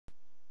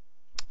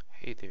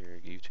Hey there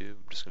YouTube,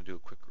 I'm just going to do a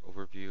quick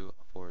overview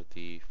for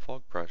the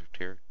Fog project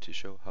here to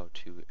show how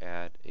to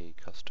add a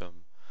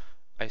custom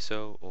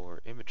ISO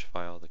or image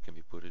file that can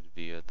be booted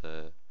via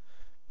the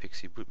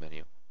PXE boot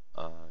menu.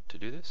 To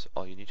do this,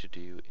 all you need to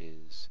do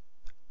is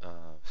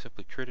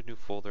simply create a new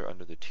folder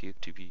under the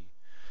TFTP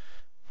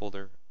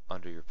folder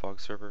under your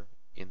Fog server.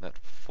 In that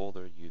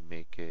folder you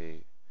make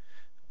you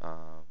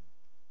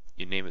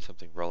name it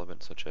something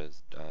relevant such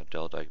as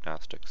Dell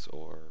Diagnostics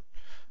or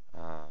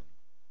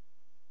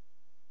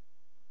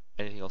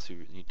anything else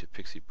you need to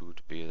PXE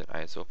boot via that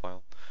ISO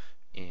file.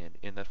 And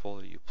in that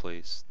folder you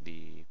place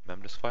the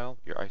memdisk file,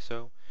 your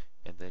ISO,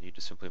 and then you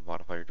just simply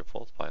modify your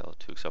default file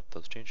to accept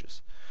those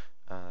changes.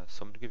 So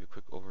I'm going to give you a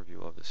quick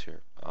overview of this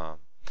here. I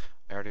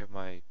already have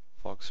my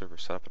Fog server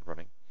set up and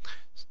running,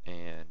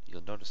 and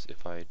you'll notice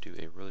if I do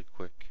a really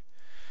quick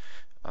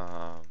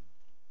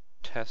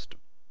test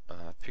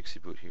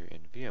PXE boot here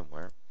in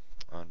VMware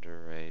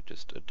under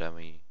just a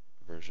dummy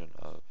version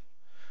of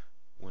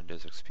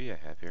Windows XP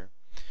I have here,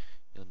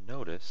 you'll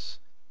notice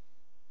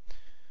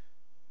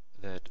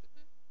that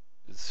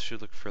this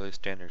should look fairly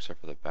standard except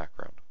for the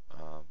background.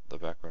 The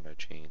background I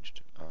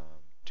changed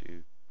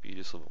to be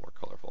just a little bit more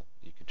colorful.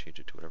 You can change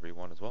it to whatever you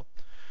want as well.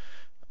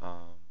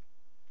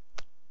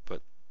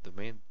 But the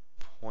main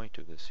point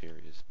of this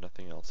here is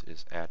nothing else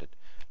is added.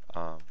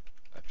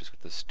 I've just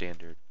got the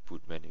standard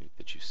boot menu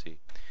that you see.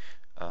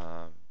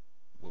 What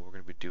we're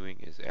going to be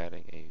doing is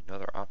adding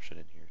another option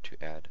in here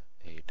to add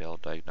a Dell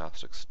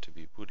Diagnostics to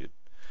be booted.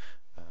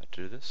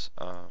 To do this,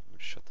 let me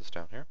just shut this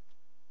down here.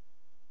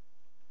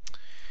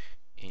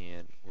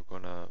 And we're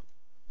going to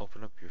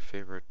open up your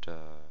favorite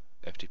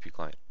FTP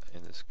client.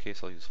 In this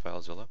case I'll use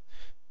FileZilla,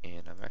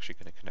 and I'm actually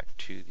going to connect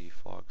to the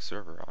Fog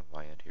server on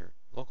my end here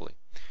locally.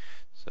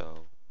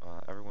 So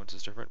everyone's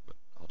is different, but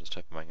I'll just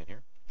type mine in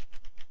here.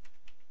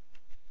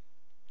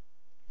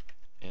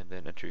 And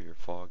then enter your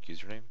Fog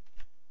username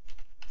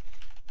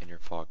and your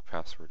Fog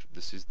password.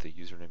 This is the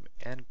username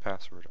and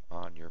password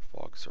on your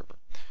Fog server.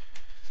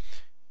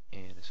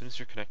 And as soon as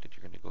you're connected,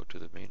 you're going to go to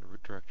the main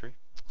root directory,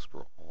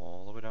 scroll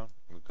all the way down,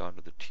 and go down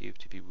to the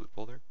TFTP boot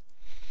folder,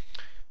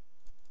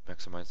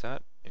 maximize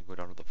that, and go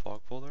down to the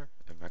Fog folder,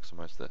 and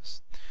maximize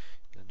this.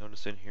 You'll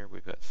notice in here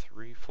we've got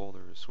 3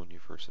 folders when you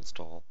first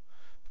install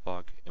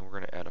Fog, and we're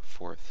going to add a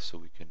 4th so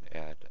we can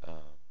add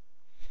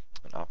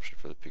an option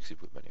for the PXE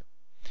boot menu.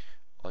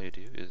 All you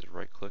do is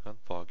right click on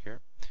Fog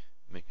here,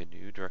 make a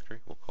new directory,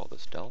 we'll call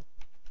this Dell,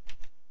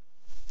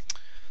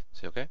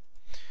 say OK,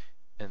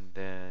 and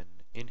then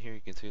in here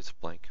you can see it's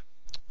blank.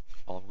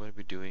 All I'm going to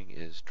be doing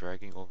is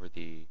dragging over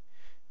the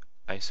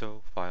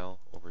ISO file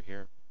over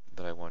here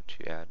that I want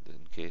to add. In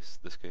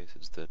this case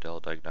it's the Dell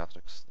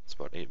Diagnostics. It's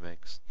about 8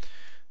 megs.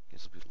 You can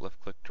simply left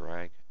click,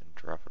 drag, and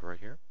drop it right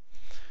here.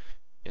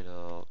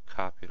 It'll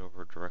copy it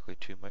over directly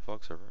to my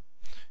Fog server.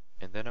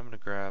 And then I'm going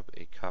to grab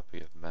a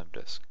copy of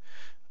memdisk.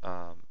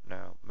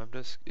 Now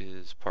memdisk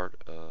is part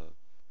of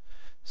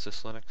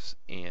SysLinux,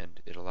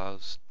 and it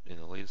allows in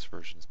the latest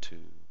versions to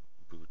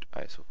boot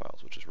ISO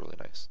files, which is really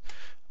nice.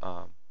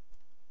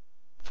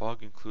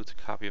 Fog includes a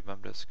copy of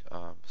memdisk,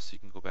 so you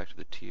can go back to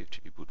the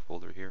TFTP boot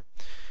folder here.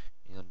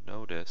 You'll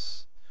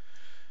notice,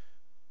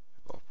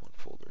 go off one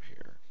folder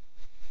here.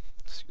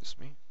 Excuse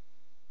me,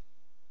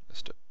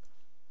 missed it.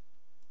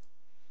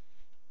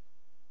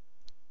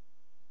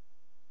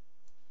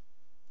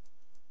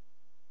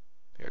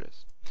 Here it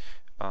is.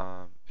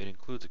 It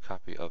includes a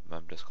copy of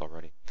memdisk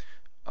already.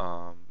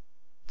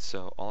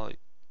 So all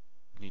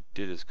you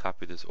did is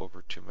copy this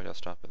over to my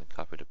desktop and then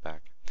copied it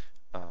back.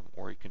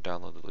 Or you can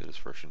download the latest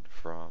version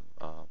from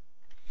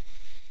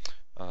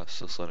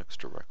SysLinux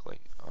directly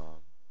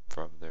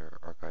from their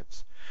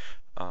archives.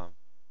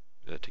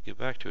 To get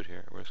back to it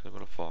here, we're just going to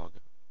go to Fog,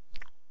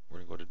 we're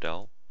going to go to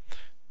Dell,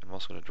 and I'm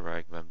also going to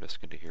drag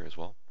memdisk into here as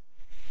well.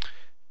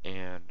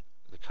 And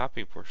the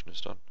copying portion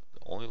is done.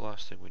 The only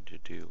last thing we need to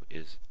do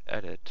is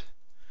edit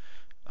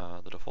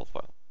the default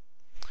file.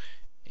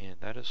 And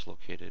that is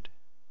located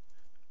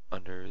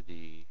under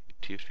the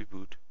TFTP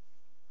boot,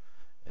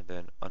 and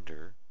then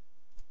under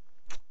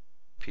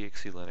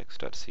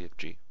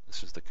pxelinux.cfg.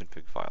 This is the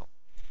config file.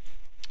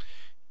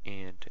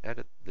 And to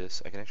edit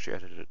this, I can actually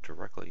edit it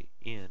directly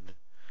in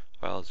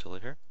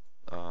FileZilla here.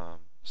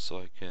 So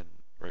I can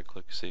right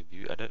click, say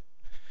View Edit,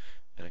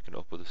 and I can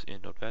open this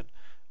in Notepad.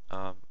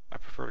 I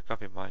prefer to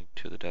copy mine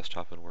to the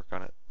desktop and work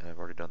on it, and I've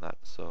already done that.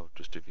 So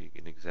just to give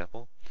you an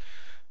example,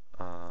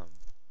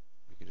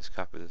 you can just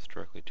copy this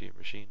directly to your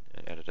machine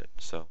and edit it.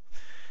 So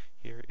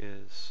here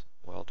is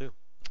what I'll do.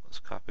 Let's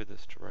copy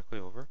this directly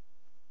over,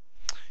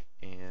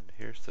 and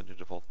here's the new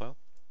default file.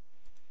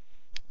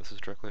 This is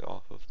directly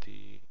off of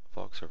the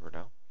Fog server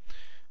now.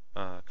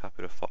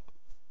 Copied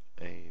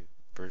a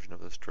version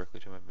of this directly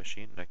to my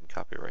machine, and I can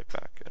copy it right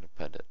back and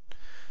append it.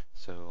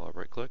 So I'll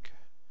right click,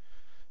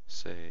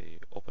 say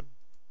open,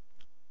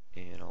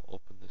 and I'll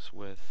open this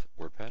with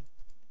WordPad.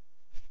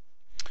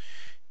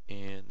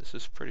 And this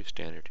is pretty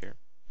standard here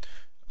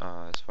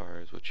as far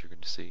as what you're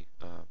going to see.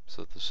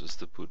 So this is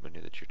the boot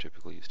menu that you're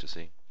typically used to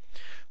seeing.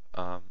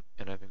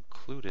 And I've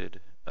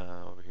included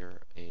over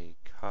here a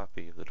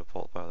copy of the default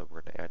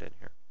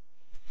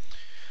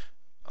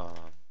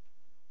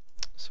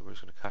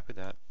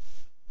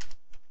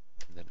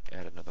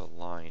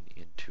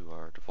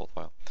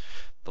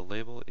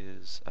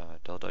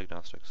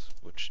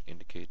which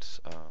indicates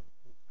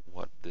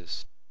what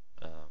this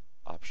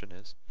option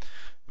is.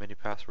 Menu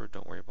password,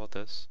 don't worry about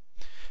this.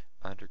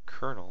 Under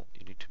kernel,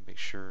 you need to make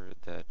sure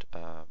that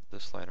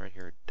this line right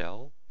here,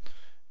 del,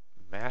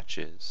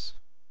 matches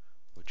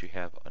what you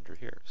have under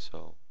here.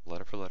 So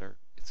letter for letter,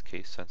 it's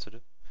case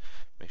sensitive.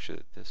 Make sure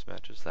that this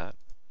matches that.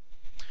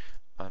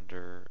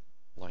 Under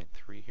line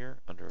 3 here,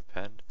 under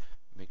append,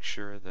 make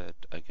sure that,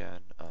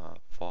 again,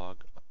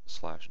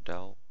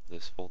 fog/del,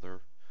 this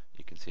folder,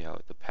 you can see how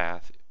the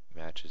path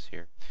matches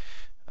here.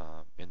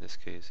 In this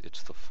case,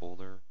 it's the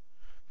folder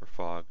for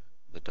fog,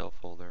 the del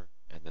folder,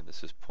 and then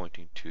this is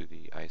pointing to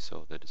the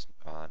ISO that is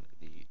on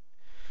the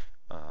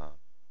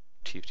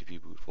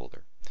TFTP boot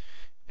folder.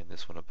 And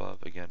this one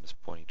above, again, is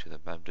pointing to the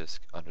memdisk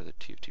under the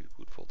TFTP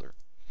boot folder.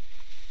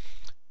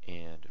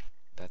 And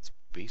that's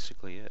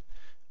basically it.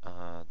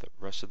 The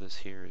rest of this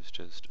here is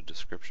just a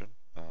description.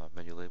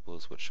 Menu label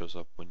is what shows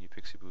up when you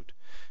PXE boot,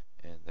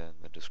 and then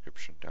the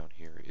description down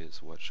here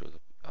is what shows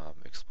up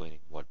explaining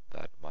what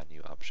that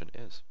menu option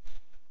is.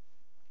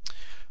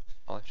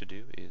 All I have to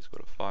do is go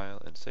to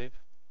File and Save,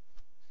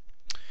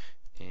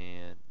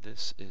 and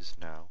this is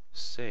now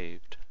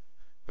saved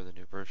for the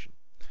new version.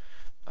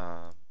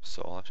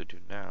 So all I have to do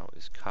now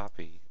is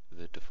copy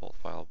the default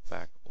file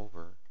back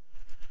over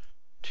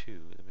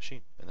to the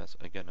machine, and that's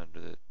again under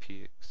the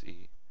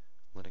PXE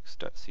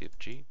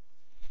linux.cfg.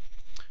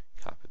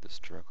 Copy this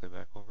directly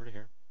back over to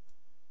here.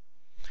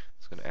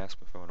 It's going to ask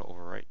me if I want to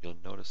overwrite. You'll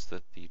notice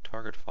that the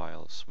target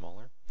file is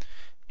smaller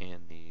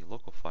and the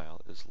local file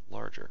is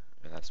larger,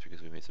 and that's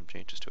because we made some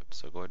changes to it.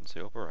 So go ahead and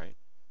say overwrite.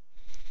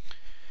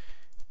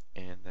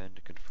 And then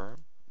to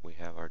confirm, we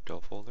have our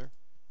del folder,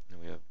 and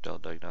we have del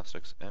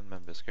diagnostics and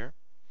memdisk here.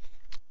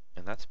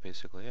 And that's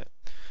basically it.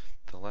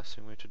 The last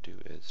thing we have to do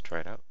is try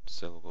it out.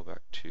 So we'll go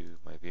back to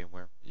my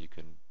VMware. You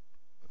can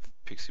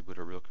PXE boot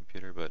a real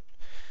computer, but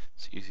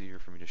it's easier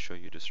for me to show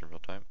you just in real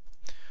time.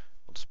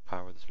 We'll just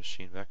power this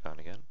machine back on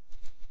again.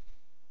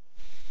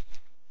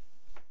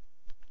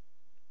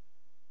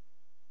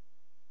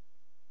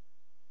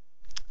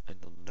 And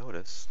you'll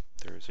notice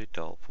there is a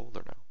del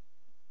folder now.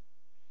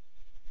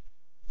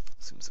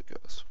 Seems it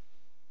goes.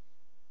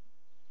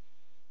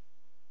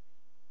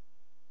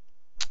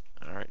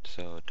 Alright,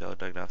 so del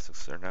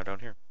diagnostics are now down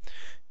here.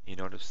 You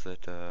notice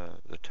that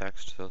the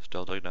text says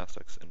del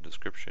diagnostics and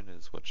description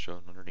is what's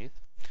shown underneath.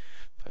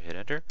 If I hit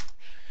enter,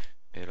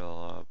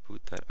 it'll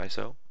boot that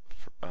ISO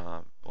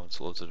once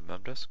it loads it in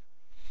memdisk.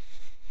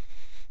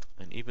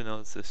 And even though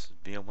this is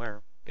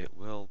VMware, it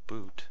will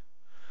boot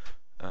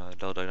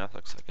del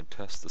diagnostics. I can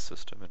test the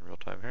system in real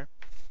time here.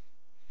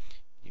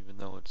 Even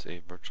though it's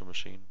a virtual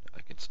machine,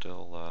 I can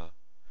still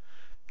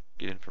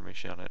get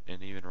information on it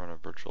and even run a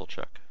virtual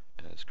check,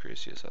 as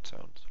crazy as that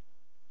sounds.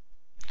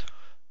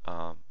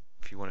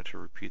 If you wanted to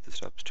repeat the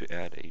steps to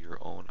add your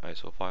own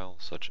ISO file,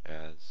 such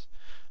as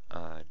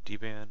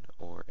dban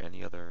or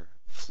any other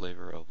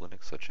flavor of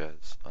Linux, such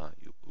as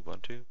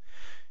Ubuntu,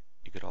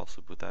 you could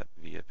also boot that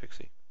via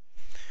PXE.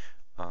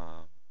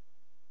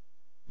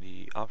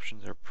 The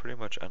options are pretty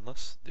much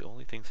endless. The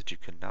only things that you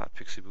cannot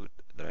PXE boot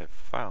that I've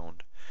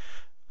found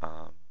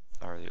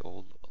are the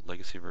old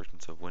legacy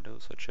versions of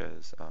Windows, such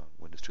as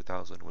Windows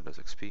 2000, Windows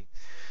XP.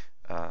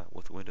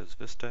 With Windows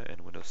Vista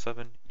and Windows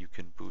 7, you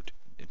can boot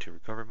into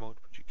recovery mode,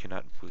 but you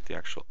cannot boot the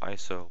actual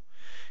ISO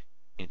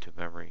into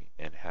memory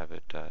and have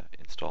it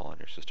install on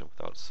your system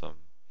without some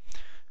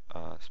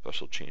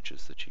special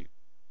changes that you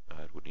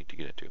would need to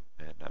get into,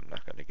 and I'm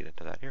not going to get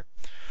into that here.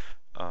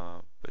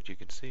 But you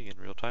can see in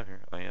real time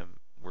here, I am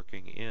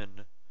working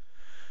in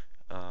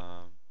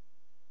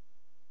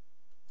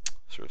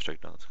sort of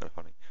straight down, that's kind of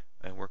funny.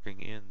 I'm working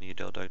in the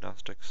del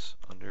diagnostics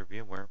under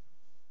VMware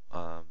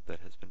that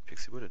has been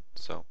PXE booted.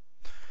 So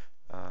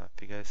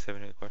if you guys have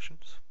any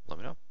questions, let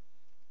me know.